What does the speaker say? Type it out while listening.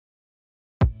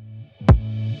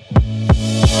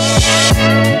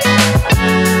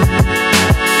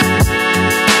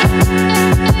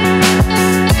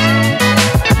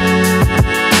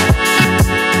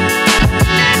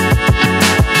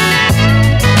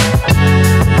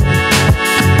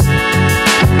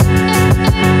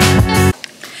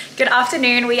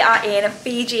afternoon. We are in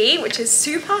Fiji, which is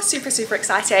super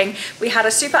exciting. We had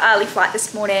a super early flight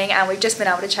this morning and we've just been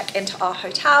able to check into our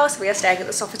hotel. So we are staying at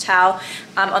the Sofitel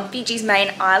on Fiji's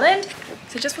main island.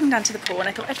 So just walking down to the pool, and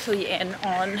I thought I'd fill you in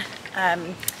on a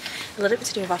little bit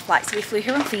to do with our flight. So we flew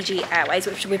here on Fiji Airways,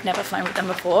 which we've never flown with them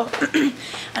before. And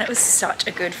it was such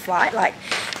a good flight. Like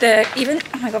oh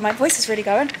my God, my voice is really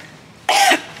going.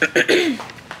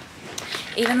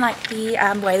 Even like the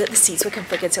way that the seats were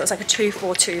configured, so it was like a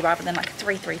 242 rather than like a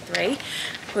 333,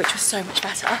 which was so much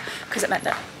better because it meant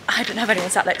that I didn't have anyone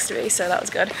sat next to me, so that was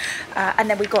good. And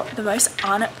then we got the most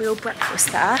unreal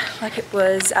breakfast there. Like it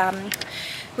was,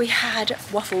 we had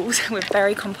waffles with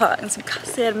berry compote and some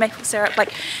custard and maple syrup.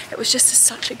 Like it was just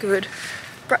such a good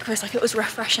breakfast. Like it was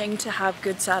refreshing to have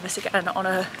good service again on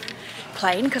a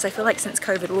plane, because I feel like since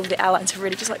COVID all of the airlines have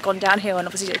really just like gone downhill, and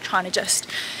obviously they're trying to just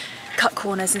cut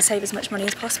corners and save as much money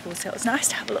as possible. So it was nice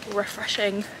to have a little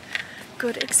refreshing,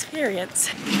 good experience.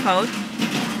 Cold?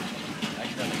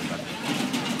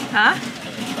 Huh?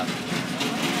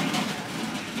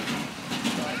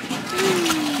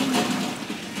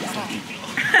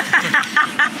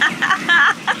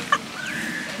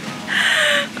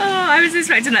 Oh, I was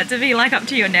expecting that to be like up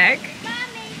to your neck.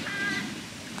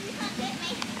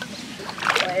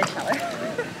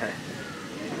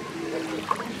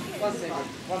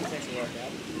 One second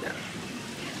workout.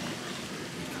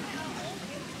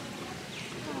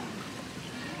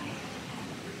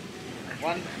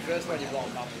 First one you blow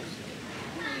bubbles.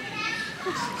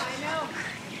 I know.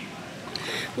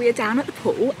 We are down at the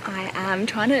pool. I am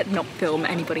trying to not film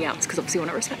anybody else because obviously I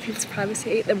want to respect people's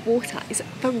privacy. The water is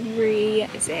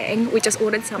freezing. We just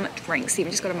ordered some drinks.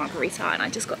 Steven just got a margarita and I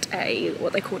just got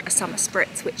what they called a summer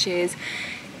spritz, which is,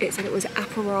 it said it was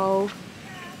Aperol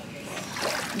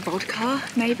vodka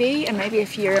maybe, and maybe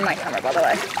if you're in my camera, by the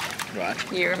way.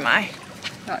 Right. You're in my,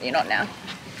 no, you're not now.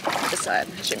 Just so I'm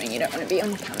assuming you don't want to be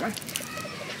on camera.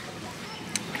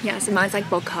 Yeah, so mine's like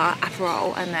vodka,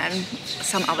 Aperol, and then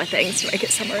some other things to make it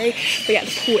summery. But yeah,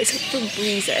 the pool is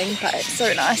freezing, but it's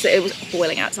so nice. It was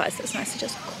boiling outside, so it's nice to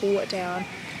just cool it down.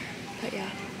 But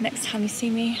yeah, next time you see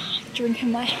me, drink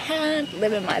in my hand,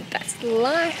 living my best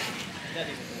life.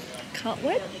 Can't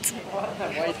wait.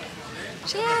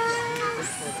 Cheers!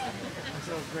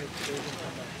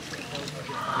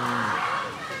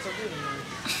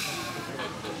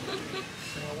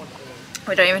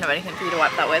 We don't even have anything for you to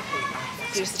wipe that with.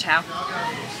 Use the towel.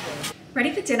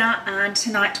 Ready for dinner, and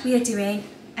tonight we are doing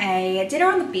a dinner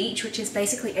on the beach, which is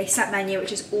basically a set menu,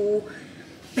 which is all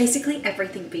basically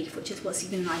everything beef, which is what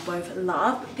Steven and I both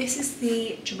love. This is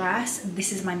the dress, and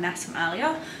this is my mess from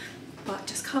earlier. But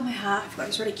just cut my hair. I've got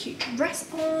this really cute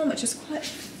dress on, which is quite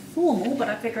formal, but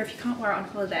I figure if you can't wear it on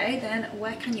holiday, then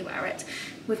where can you wear it?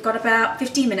 We've got about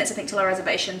 15 minutes, I think, till our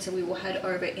reservation, so we will head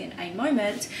over in a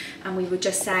moment. And we were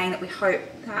just saying that we hope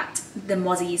that the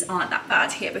mozzies aren't that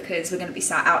bad here, because we're going to be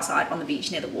sat outside on the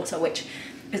beach near the water, which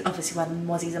is obviously where the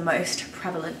mozzies are most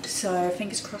prevalent. So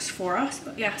fingers crossed for us.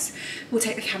 But yes, we'll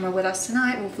take the camera with us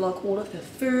tonight. We'll vlog all of the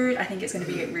food. I think it's going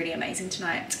to be really amazing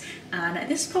tonight. And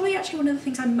this is probably actually one of the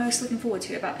things I'm most looking forward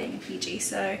to about being in Fiji.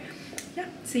 So yeah,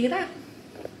 see you there.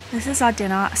 This is our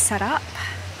dinner setup.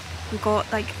 We've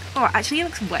got like, oh, actually it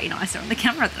looks way nicer on the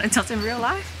camera than it does in real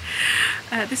life.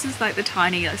 This is like the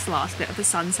tiniest last bit of the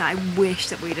sunset. I wish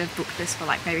that we'd have booked this for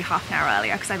like maybe half an hour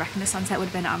earlier, because I reckon the sunset would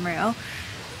have been unreal.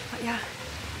 But yeah,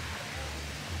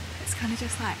 it's kind of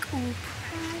just like all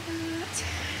private.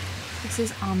 This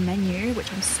is our menu,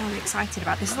 which I'm so excited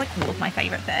about. This is like all of my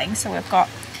favourite things. So we've got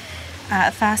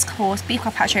first course, beef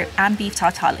carpaccio and beef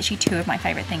tartare, literally two of my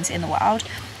favourite things in the world.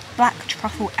 Black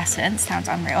truffle essence, sounds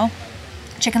unreal.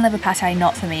 Chicken liver pate,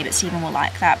 not for me, but Steven will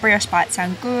like that. Brioche bites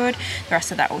sound good. The rest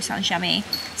of that all sounds yummy.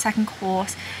 Second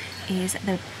course is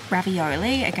the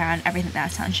ravioli. Again, everything there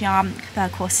sounds yum.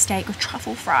 Third course, steak with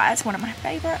truffle fries, one of my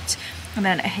favourites. And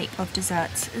then a heap of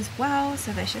desserts as well.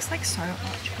 So there's just like so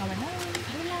much going on.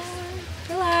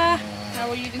 Hello. How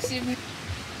are you this evening?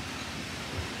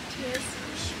 Cheers.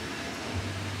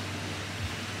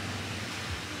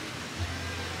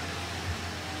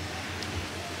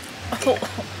 Oh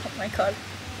my god,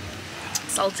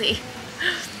 salty.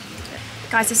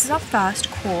 Guys, this is our first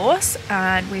course,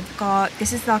 and we've got,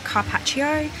 this is the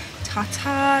carpaccio,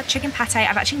 tartare, chicken pate.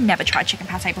 I've actually never tried chicken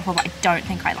pate before, but I don't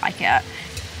think I like it.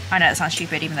 I know that sounds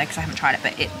stupid even though, because I haven't tried it,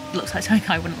 but it looks like something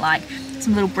I wouldn't like.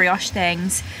 Some little brioche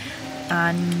things,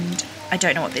 and I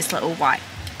don't know what these little white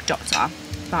dots are,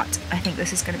 but I think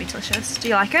this is going to be delicious. Do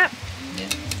you like it? Yeah.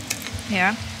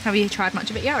 Yeah? Have you tried much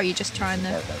of it yet, or are you just trying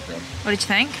the... What did you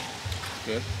think?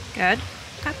 Good. Good.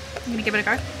 Okay, I'm gonna give it a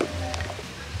go.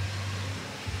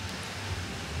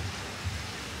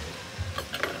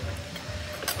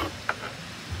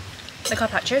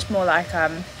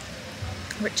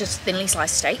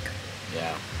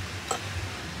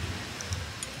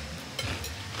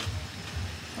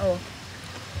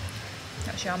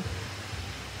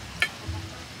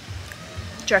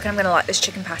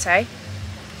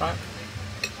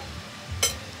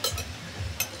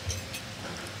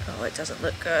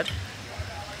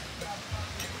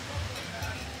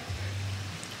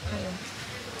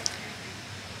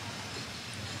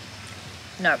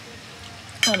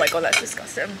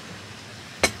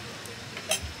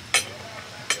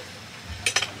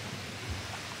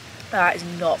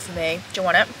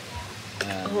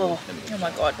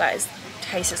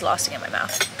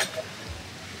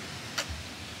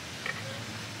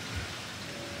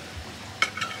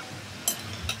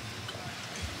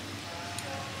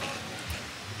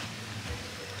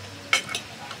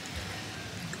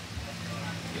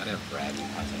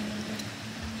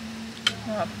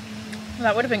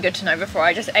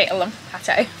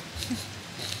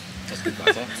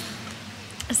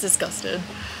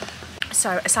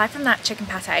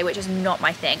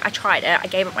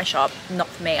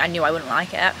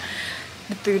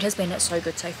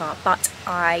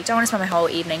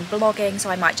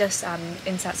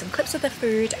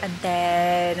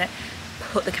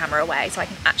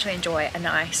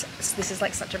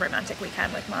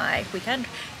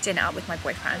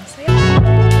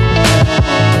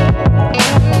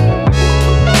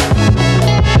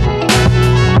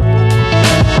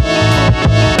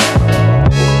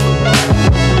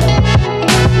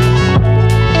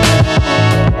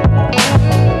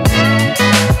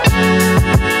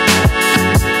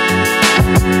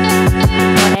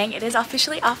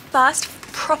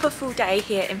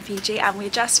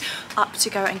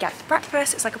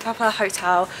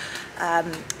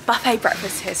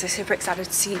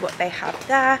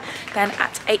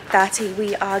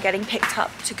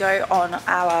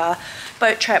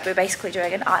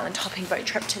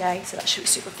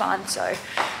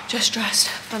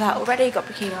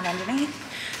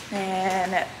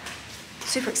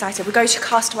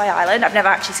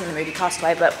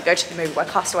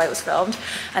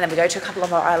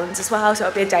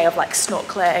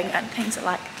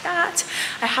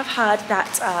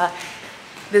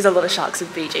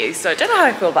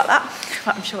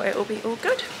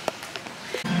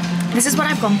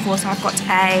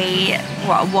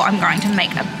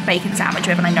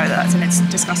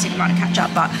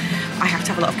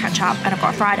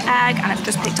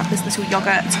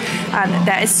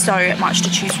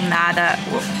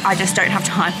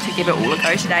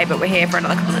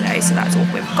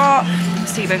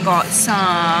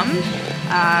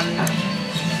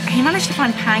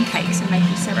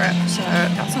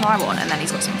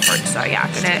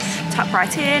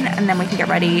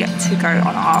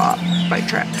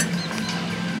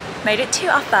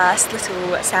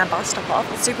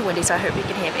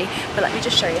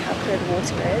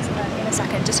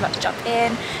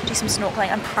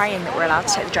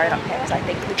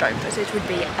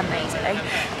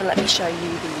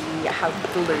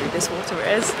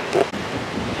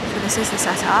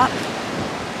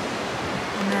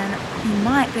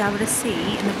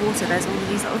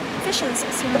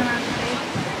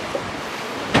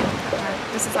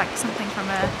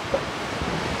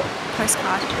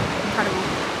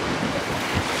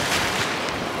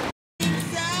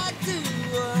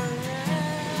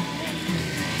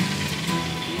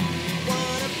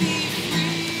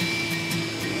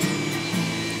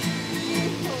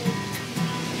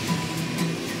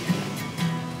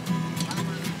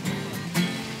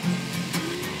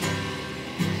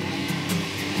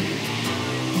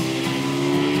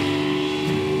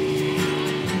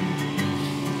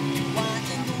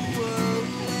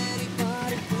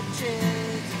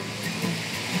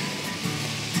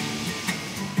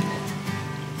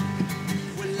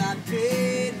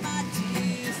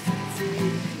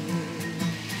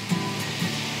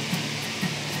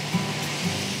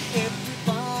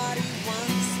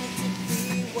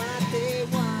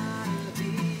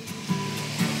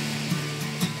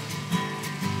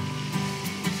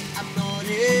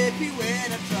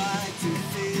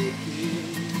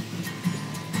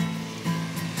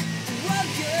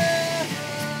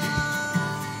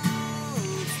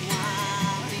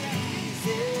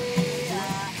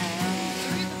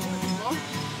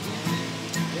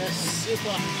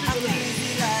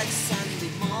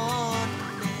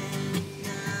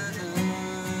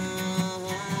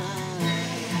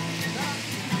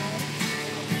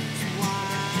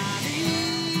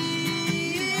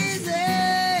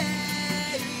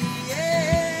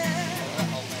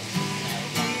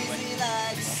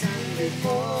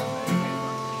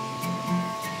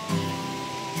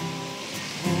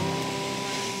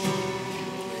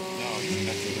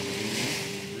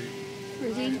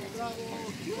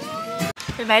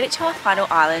 made it to our final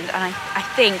island, and I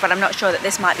think, but I'm not sure, that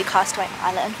this might be Castaway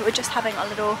Island. We're just having a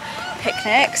little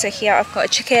picnic. So here I've got a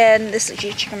chicken, this is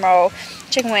literally a chicken roll,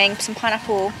 chicken wing, some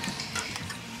pineapple.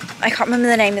 I can't remember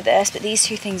the name of this, but these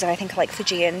two things I think are like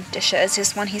Fijian dishes.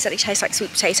 This one he said it tastes like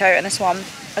sweet potato, and this one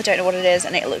I don't know what it is,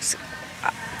 and it looks,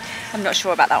 I'm not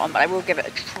sure about that one, but I will give it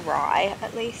a try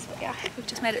at least. But yeah, we've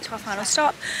just made it to our final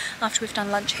stop. After we've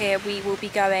done lunch here, we will be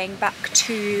going back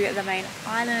to the main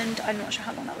island. I'm not sure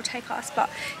how long that will take us, but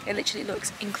it literally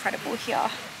looks incredible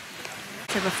here.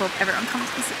 So before everyone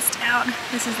comes and sits down,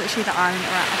 this is literally the island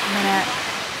we're at the minute.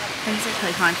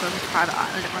 Basically kind of a private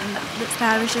island. Everyone that's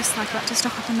there is just like about to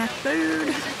stock up on their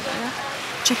food. Yeah.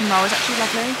 Chicken roll is actually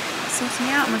lovely. It's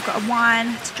sorting out, and we've got a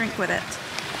wine to drink with it.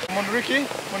 Monriki,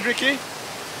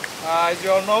 as you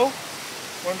all know,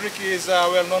 Monriki is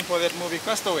well known for that movie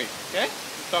Castaway, okay,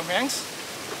 with Tom Hanks.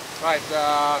 Right,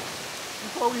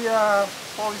 before we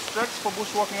start for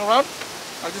bushwalking around,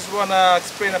 I just want to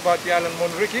explain about the island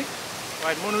Monriki.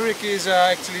 Right, Monriki is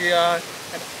actually,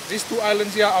 these two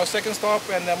islands here, our second stop,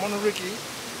 and Monriki,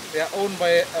 they are owned by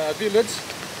a village.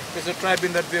 There's a tribe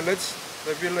in that village.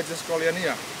 The village is called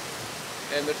Yania.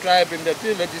 And the tribe in that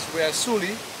village is where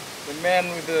Suli, the man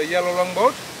with the yellow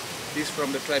longboat, he's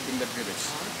from the tribe in that village.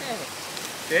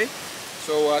 Okay.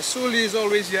 So Suli is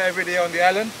always here every day on the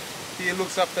island. He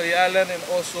looks after the island and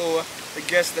also the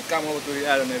guests that come over to the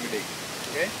island every day.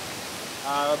 Okay.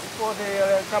 Before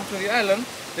they come to the island,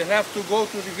 they have to go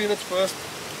to the village first,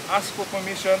 ask for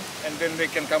permission, and then they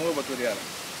can come over to the island.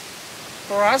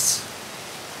 For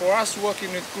us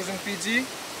working with Cruising Fiji,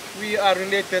 we are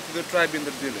related to the tribe in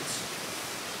that village.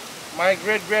 My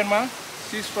great-grandma,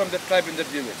 she's from the tribe in that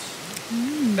village.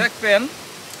 Back then,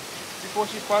 before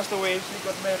she passed away, she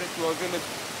got married to a village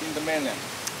in the mainland.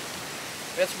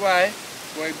 That's why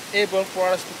we're able for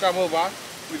us to come over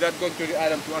without going to the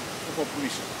island to ask for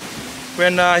permission.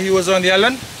 When he was on the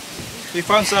island, he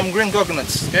found some green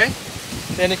coconuts, okay?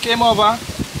 Then he came over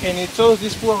and he chose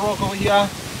this poor rock over here,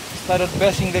 started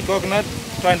bashing the coconut,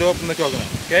 trying to open the coconut,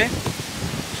 okay?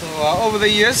 So over the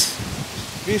years,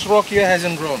 this rock here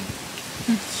hasn't grown.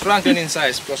 Shrunken in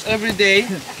size, because every day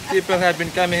people have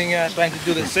been coming here trying to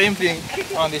do the same thing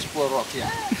on this poor rock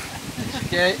here.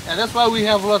 Okay, and that's why we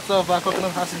have lots of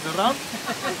coconut huskers around.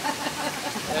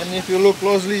 And if you look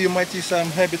closely, you might see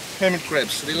some hermit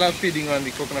crabs. They love feeding on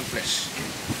the coconut flesh.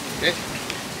 Okay.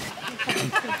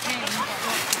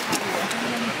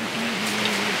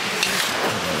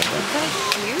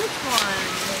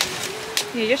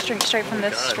 You just drink straight from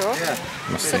the straw? Yeah.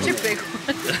 Such a big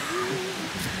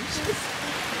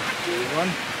one.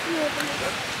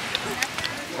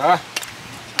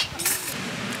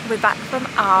 We're back from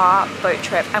our boat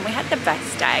trip and we had the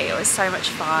best day. It was so much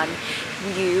fun.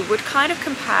 You would kind of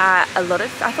compare a lot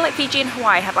of, I feel like Fiji and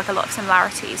Hawaii have like a lot of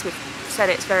similarities. We've said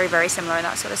it's very, very similar in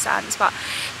that sort of sense, but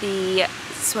the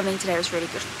swimming today was really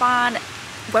good fun.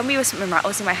 When we were swimming, right,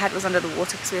 also my head was under the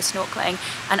water because we were snorkeling,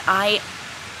 and I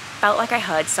felt like I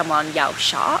heard someone yell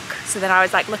shark. So then I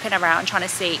was like looking around trying to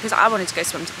see, because I wanted to go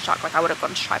swim to the shark, like I would have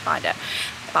gone to try find it.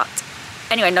 But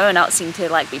anyway, no one else seemed to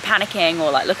like be panicking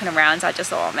or like looking around. So I just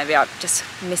thought, oh, maybe I'm just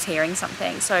mishearing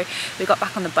something. So we got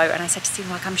back on the boat and I said to Stephen,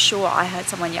 like, I'm sure I heard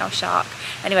someone yell shark.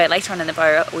 Anyway, later on in the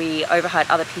boat, we overheard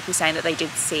other people saying that they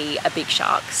did see a big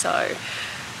shark. So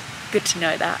good to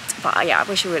know that. But yeah, I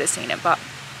wish we would have seen it. But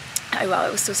oh well,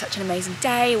 it was still such an amazing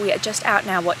day. We are just out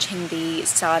now watching the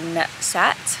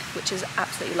sunset, which is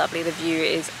absolutely lovely. The view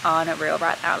is unreal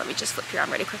right now. Let me just flip you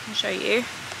around really quick and show you.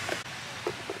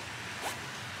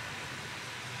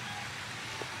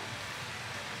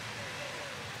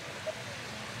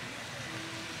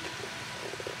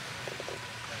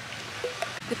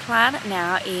 The plan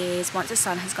now is once the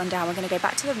sun has gone down, we're going to go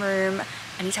back to the room.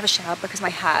 I need to have a shower because my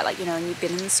hair, like, you know, when you've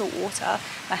been in the salt water,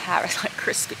 my hair is like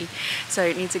crispy. So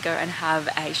I need to go and have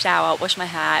a shower, wash my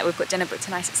hair. We've got dinner booked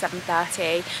tonight at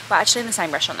 7:30. We're actually in the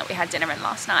same restaurant that we had dinner in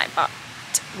last night, but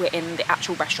we're in the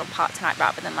actual restaurant part tonight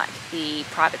rather than like the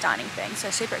private dining thing.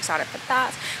 So super excited for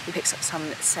that. We picked up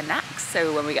some snacks,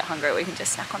 so when we get hungry we can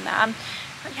just snack on them.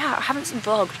 But yeah, I haven't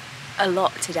vlogged a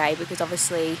lot today because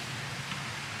obviously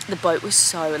the boat was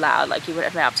so loud, like you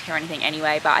wouldn't have been able to hear anything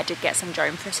anyway, but I did get some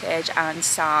drone footage and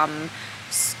some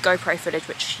GoPro footage,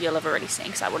 which you'll have already seen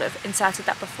because I would have inserted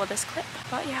that before this clip.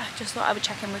 But yeah, just thought I would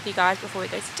check in with you guys before we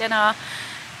go to dinner.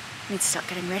 Need to start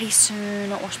getting ready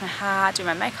soon, wash my hair, do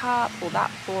my makeup, all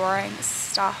that boring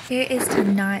stuff. Here is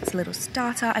tonight's little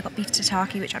starter. I got beef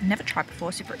tataki, which I've never tried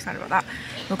before, super excited about that.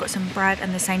 We've got some bread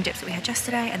and the same dips that we had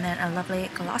yesterday, and then a lovely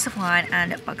glass of wine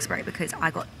and bug spray because I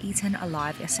got eaten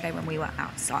alive yesterday when we were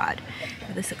outside.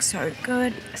 But this looks so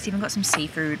good. Stephen got some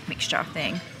seafood mixture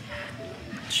thing.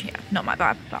 much, yeah, not my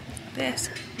vibe, but this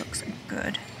looks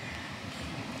good.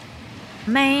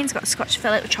 Mains, got Scotch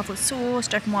fillet with truffle sauce,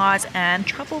 dauphinoise and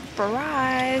truffle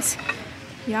fries.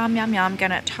 Yum, yum, yum.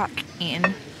 Gonna tuck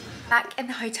in. Back in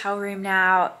the hotel room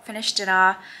now, finished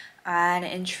dinner, and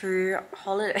in true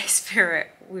holiday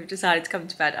spirit, we've decided to come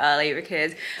to bed early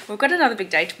because we've got another big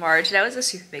day tomorrow. Today was a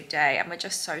super big day and we're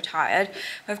just so tired.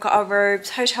 We've got our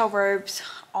robes, hotel robes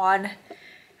on,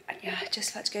 and yeah,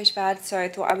 just about to go to bed. So I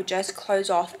thought I would just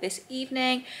close off this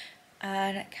evening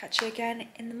and catch you again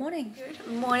in the morning. Good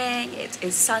morning, it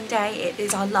is Sunday. It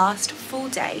is our last full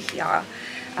day here,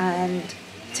 and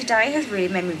today has really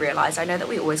made me realise, I know that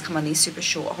we always come on these super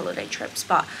short holiday trips,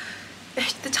 but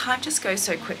the time just goes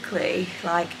so quickly.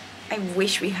 Like, I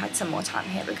wish we had some more time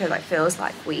here because it feels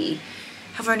like we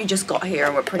have only just got here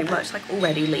and we're pretty much like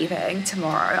already leaving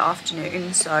tomorrow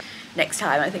afternoon. So next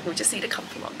time I think we'll just need to come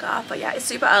for longer. But yeah, it's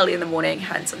super early in the morning,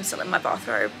 hence I'm still in my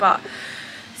bathrobe, but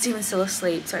Stephen's still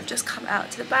asleep, so I've just come out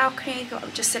to the balcony. Thought I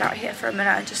would just sit out here for a minute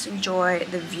and just enjoy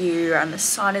the view, and the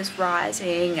sun is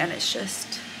rising and it's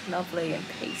just lovely and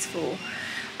peaceful.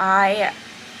 I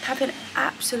have been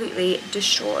absolutely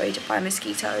destroyed by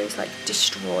mosquitoes, like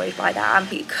destroyed by them,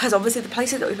 because obviously the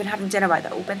places that we've been having dinner at,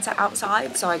 they've all been set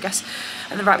outside, so I guess,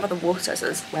 and they're right by the water, so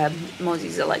that's where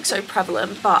mozzies are like so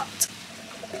prevalent. But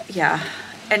yeah,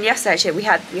 and yesterday actually we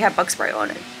had bug spray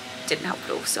on, it didn't help at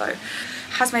all, so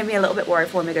has made me a little bit worried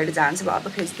for when we go to Zanzibar,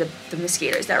 because the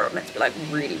mosquitoes there are meant to be like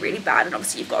really, really bad, and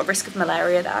obviously you've got a risk of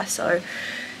malaria there, so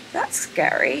that's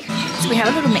scary. So we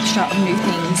have a little mixture of new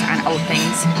things and old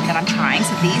things that I'm trying.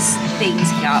 So these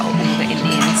things here are all the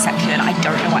Indian section. I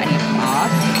don't know what any of them are.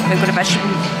 We've got a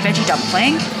veggie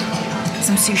dumpling,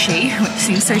 some sushi, which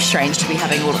seems so strange to be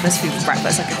having all of this food for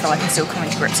breakfast. Like, I feel like I'm still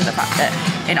coming to grips with the fact that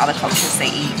in other cultures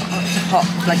they eat hot,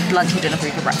 like lunch or dinner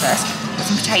food for breakfast. Got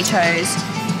some potatoes.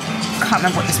 I can't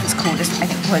remember what this was called. This I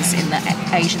think was in the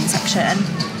Asian section.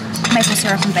 Maple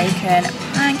syrup and bacon,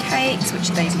 pancakes, which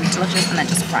these will be delicious, and then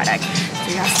just a fried egg.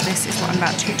 So yes, this is what I'm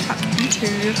about to tuck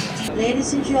into.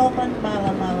 Ladies and gentlemen,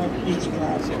 Malamala Beach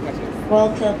Club,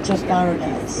 welcome to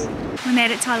paradise. We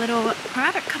made it to our little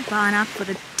private cabana for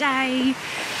the day.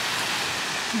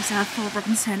 Reserved for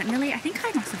Robinson. Millie, I think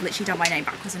I must have literally done my name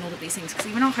backwards in all of these things, because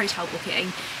even on hotel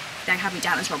booking, they have me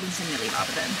down as Robinson Millie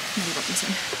rather than Millie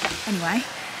Robinson. Anyway,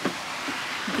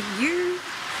 look at you.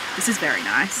 This is very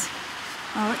nice.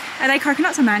 Oh look, are they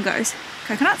coconuts or mangoes?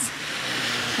 Coconuts?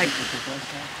 Like,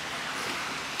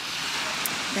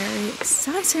 very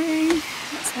exciting.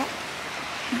 What's that?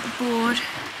 At the board.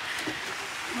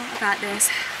 What about this?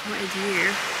 What a view.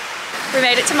 We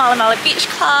made it to Malamala Beach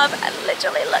Club, and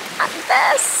literally look at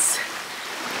this.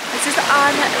 This is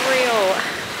unreal.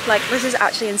 Like, this is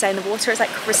actually insane. The water is like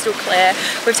crystal clear.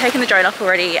 We've taken the drone up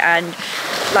already, and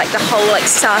like the whole like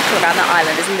circle around the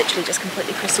island is literally just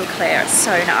completely crystal clear. It's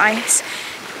so nice.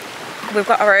 We've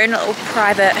got our own little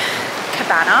private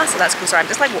cabana, so that's cool. So I'm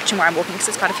just like watching where I'm walking because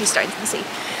there's quite a few stones in the sea.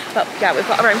 But yeah, we've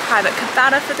got our own private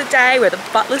cabana for the day with a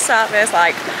butler service.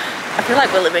 Like, I feel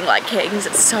like we're living like kings.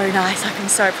 It's so nice. Like, I'm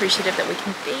so appreciative that we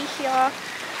can be here.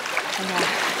 And yeah,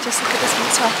 just look at this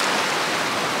water.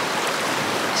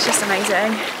 It's just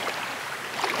amazing.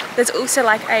 There's also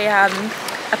like a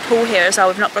pool here as well.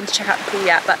 We've not gone to check out the pool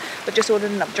yet, but we've just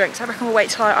ordered enough drinks. I reckon we'll wait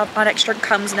till our next drink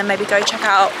comes and then maybe go check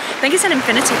out. I think it's an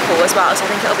infinity pool as well, so I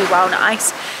think it'll be well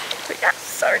nice. But yeah,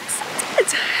 so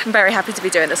excited. I'm very happy to be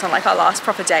doing this on like our last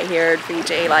proper day here in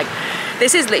Fiji. Like,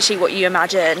 this is literally what you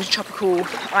imagine tropical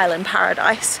island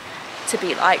paradise to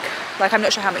be like. Like, I'm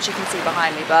not sure how much you can see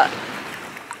behind me, but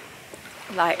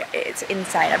like, it's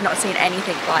insane. I've not seen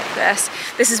anything like this.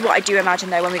 This is what I do imagine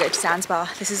though when we go to Zanzibar.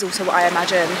 This is also what I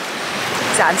imagine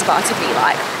Zanzibar to be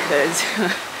like, because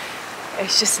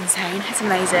it's just insane. It's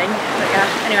amazing. But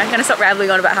yeah, anyway, I'm going to stop rambling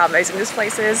on about how amazing this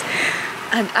place is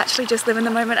and actually just live in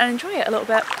the moment and enjoy it a little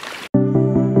bit.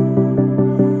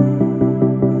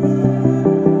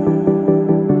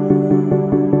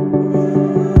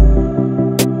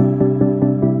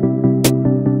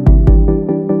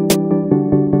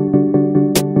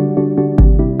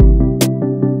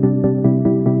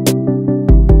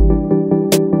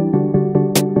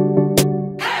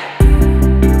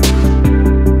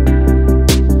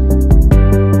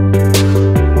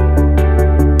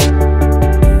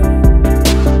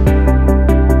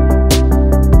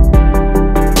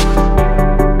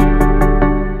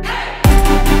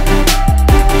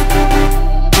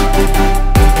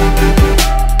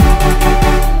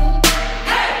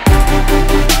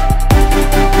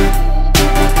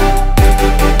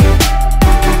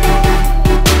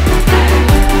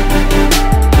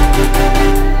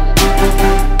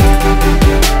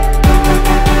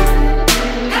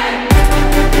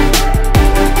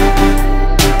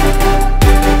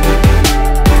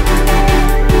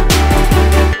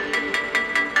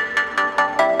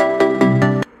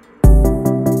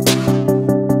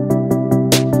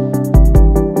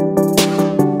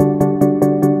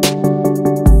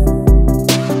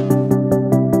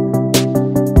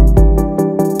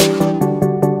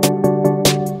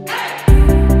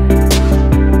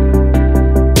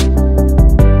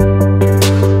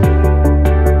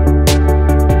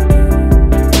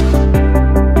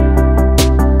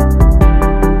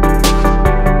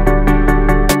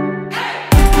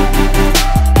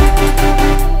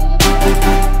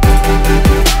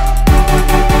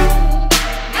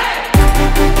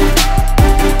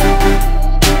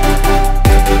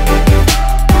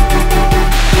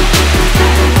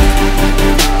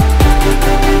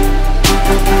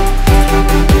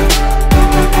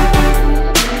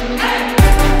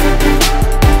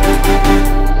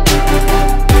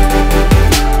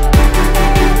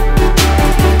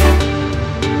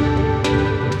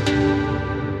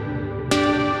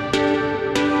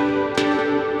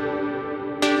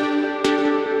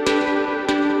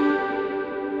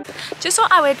 just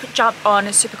thought I would jump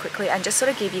on super quickly and just sort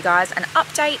of give you guys an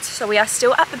update. So we are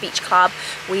still at the beach club.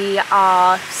 We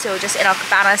are still just in our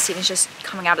cabana. Stephen's just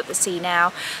coming out of the sea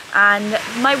now. And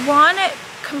my one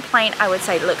complaint, I would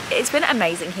say, look, it's been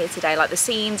amazing here today. Like the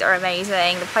scenes are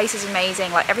amazing, the place is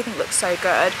amazing, like everything looks so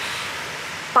good.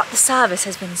 But the service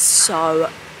has been so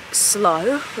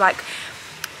slow. Like,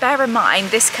 bear in mind,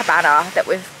 this cabana that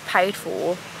we've paid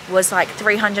for was like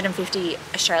 350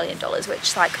 Australian dollars,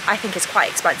 which like I think is quite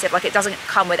expensive. Like it doesn't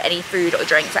come with any food or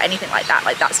drinks or anything like that.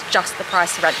 Like that's just the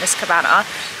price to rent this cabana,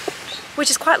 which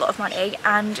is quite a lot of money.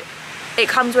 And it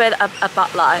comes with a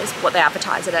butler, is what they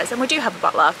advertise it as, and we do have a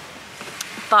butler,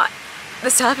 but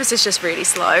the service is just really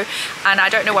slow. And I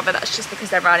don't know whether that's just because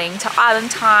they're running to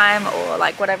island time or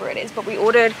like whatever it is, but we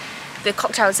ordered the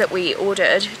cocktails that we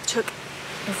ordered.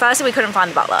 Firstly, we couldn't find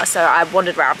the butler, so I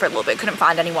wandered around for a little bit, couldn't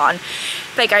find anyone.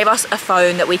 They gave us a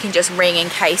phone that we can just ring in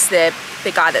case the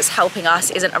guy that's helping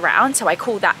us isn't around. So I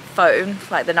called that phone,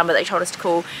 like the number they told us to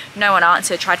call. No one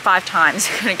answered, tried 5 times,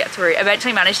 couldn't get through.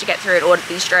 Eventually managed to get through and ordered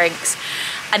these drinks.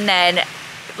 And then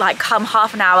like come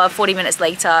half an hour, 40 minutes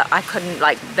later, I couldn't,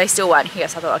 like they still weren't here.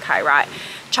 So I thought, okay, right.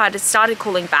 Started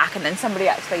calling back, and then somebody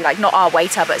actually, like not our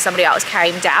waiter, but somebody else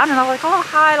came down, and I was like, oh,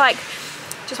 hi, like,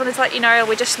 just wanted to let you know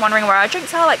we're just wondering where our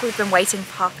drinks are, like we've been waiting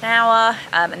for half an hour.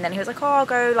 And then he was like, oh, I'll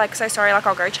go, like, so sorry, like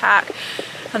I'll go check.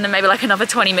 And then maybe like another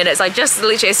 20 minutes, like just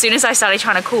literally as soon as I started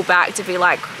trying to call back to be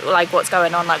like what's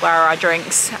going on, like where are our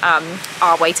drinks,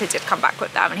 our waiter did come back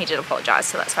with them and he did apologize,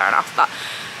 so that's fair enough. But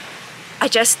I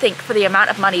just think for the amount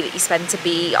of money that you spend to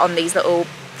be on these little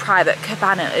private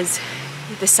cabanas,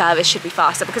 the service should be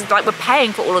faster, because like we're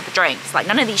paying for all of the drinks. Like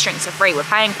none of these drinks are free, we're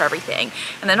paying for everything,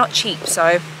 and they're not cheap.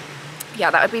 So yeah,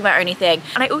 that would be my only thing.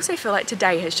 And I also feel like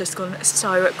today has just gone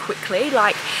so quickly.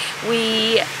 Like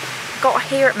we got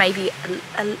here at maybe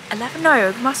 11, no,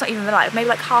 it must not even be like, maybe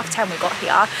like 10:30 we got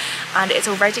here, and it's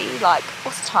already like,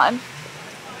 what's the time?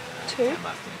 2?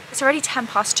 It's already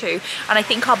 2:10, and I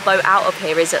think our boat out of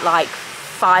here is at like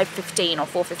 5:15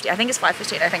 or 4:50. I think it's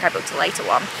 5:15. I think I booked a later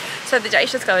one. So the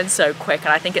day's just going so quick, and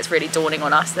I think it's really dawning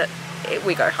on us that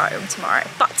we go home tomorrow.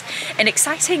 But in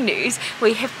exciting news,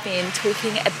 we have been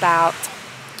talking about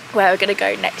where we're gonna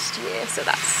go next year, so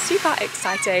that's super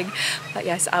exciting. But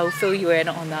yes, I will fill you in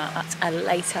on that at a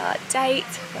later date.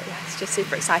 But yeah, it's just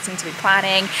super exciting to be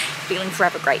planning, feeling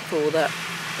forever grateful that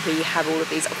we have all of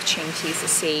these opportunities to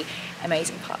see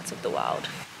amazing parts of the world.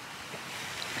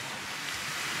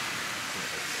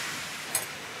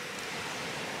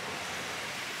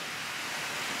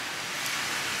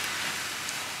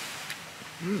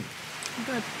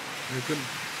 Good. Very good.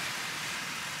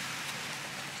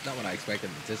 Not what I expected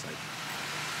it to taste like.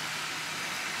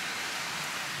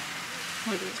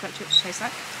 What do you expect it to taste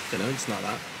like? I don't know, it's not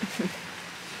that.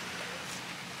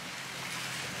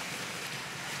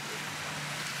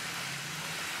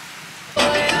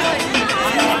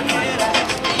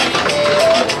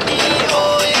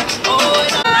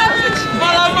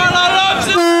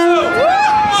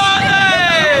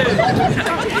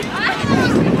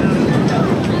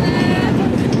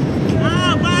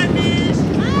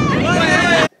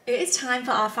 Time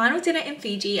for our final dinner in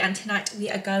Fiji, and tonight we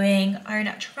are going au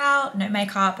naturel, no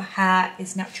makeup, hair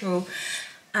is natural,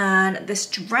 and this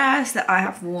dress that I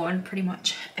have worn pretty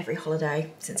much every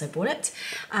holiday since I bought it.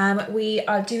 We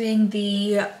are doing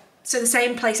the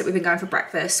same place that we've been going for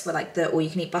breakfast, with like the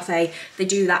all-you-can-eat buffet. They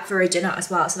do that for a dinner as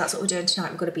well, so that's what we're doing tonight.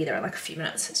 We've got to be there in like a few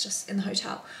minutes. It's just in the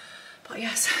hotel. But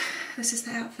yes, this is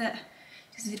the outfit.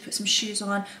 Just need to put some shoes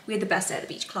on. We had the best day at the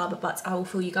beach club, but I will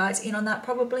fill you guys in on that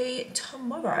probably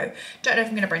tomorrow. Don't know if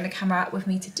I'm gonna bring the camera with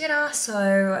me to dinner,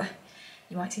 so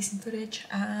you might see some footage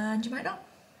and you might not.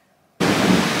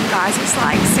 Guys, it's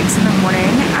like 6 in the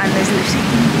morning and there's literally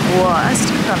the worst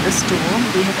thunderstorm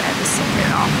we have ever seen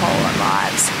in our whole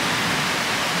lives.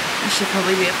 There should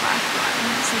probably be a firefly.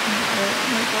 Oh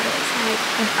my god, it's like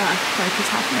an earthquake is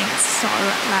happening. It's so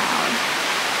loud.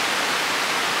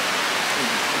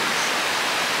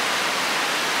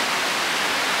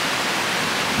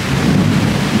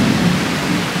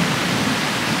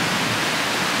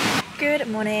 Good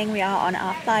morning, we are on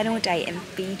our final day in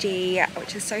Fiji,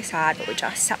 which is so sad, but we're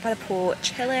just sat by the pool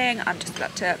chilling. I'm just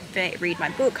about to read my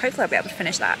book. Hopefully I'll be able to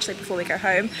finish that actually before we go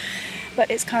home.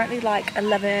 But it's currently like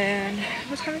 11,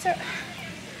 what time is it?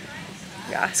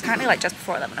 Yeah, it's currently like just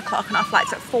before 11 o'clock and our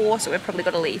flight's at 4, so we've probably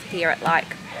got to leave here at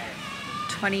like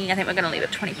 20, I think we're going to leave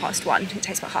at 1:20. It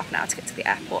takes about half an hour to get to the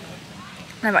airport.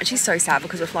 And I'm actually so sad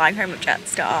because we're flying home with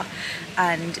Jetstar,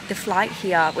 and the flight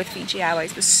here with Fiji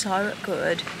Airways was so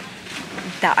good.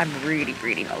 that I'm really,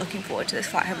 really not looking forward to this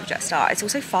flight home with Jetstar. It's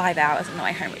also 5 hours on the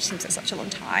way home, which seems like such a long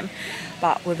time,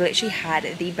 but we've literally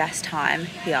had the best time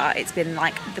here. It's been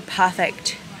like the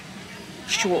perfect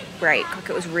short break. Like,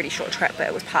 it was a really short trip, but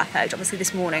it was perfect. Obviously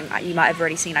this morning, you might have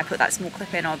already seen, I put that small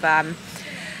clip in of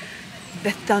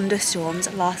the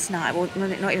thunderstorms last night. Well,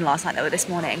 not even last night, they were this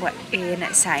morning, were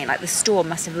insane. Like, the storm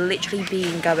must have literally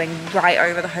been going right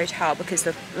over the hotel because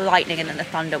the lightning and then the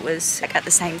thunder was like at the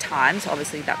same time. So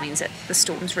obviously that means that the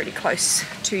storm's really close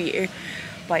to you.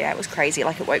 But yeah, it was crazy.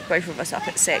 Like, it woke both of us up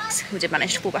at 6. We did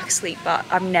manage to fall back asleep, but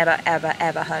I've never, ever,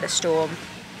 ever heard a storm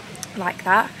like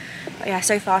that. But yeah,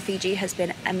 so far Fiji has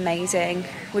been amazing.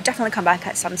 We'll definitely come back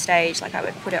at some stage. Like, I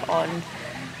would put it on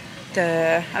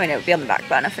it would be on the back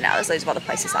burner for now. There's loads of other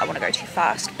places that I want to go to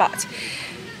first, but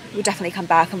we'll definitely come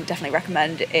back and we'll definitely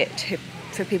recommend it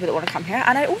for people that want to come here.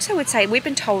 And I also would say, we've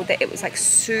been told that it was like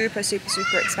super, super,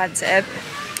 super expensive,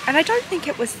 and I don't think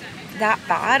it was that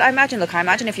bad. I imagine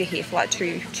if you're here for like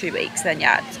two weeks, then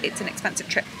yeah, it's an expensive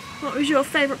trip. What was your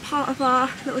favourite part of our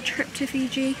little trip to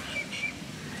Fiji?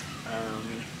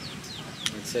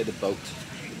 I'd say the boat,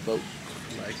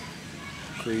 like,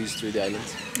 cruise through the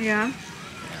island. Yeah.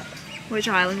 Which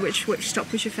island, which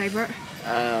stop was your favourite?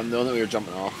 The one that we were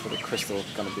jumping off for the crystal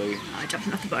kind of blue. Oh,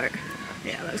 jumping off the boat.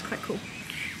 Yeah, that was quite cool.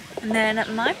 And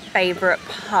then my favourite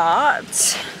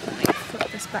part, let me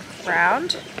flip this back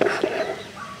around.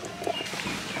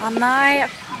 My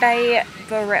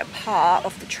favourite part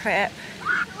of the trip,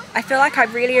 I feel like I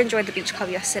really enjoyed the beach club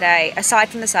yesterday. Aside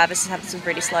from the service was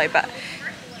really slow, but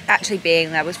actually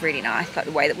being there was really nice. Like,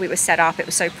 the way that we were set up, it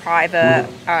was so private,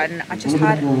 and I just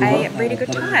had a really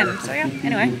good time. So yeah,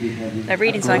 anyway, they're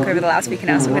reading something over the loudspeaker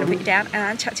now, so I'm going to put you down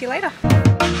and chat to you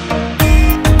later.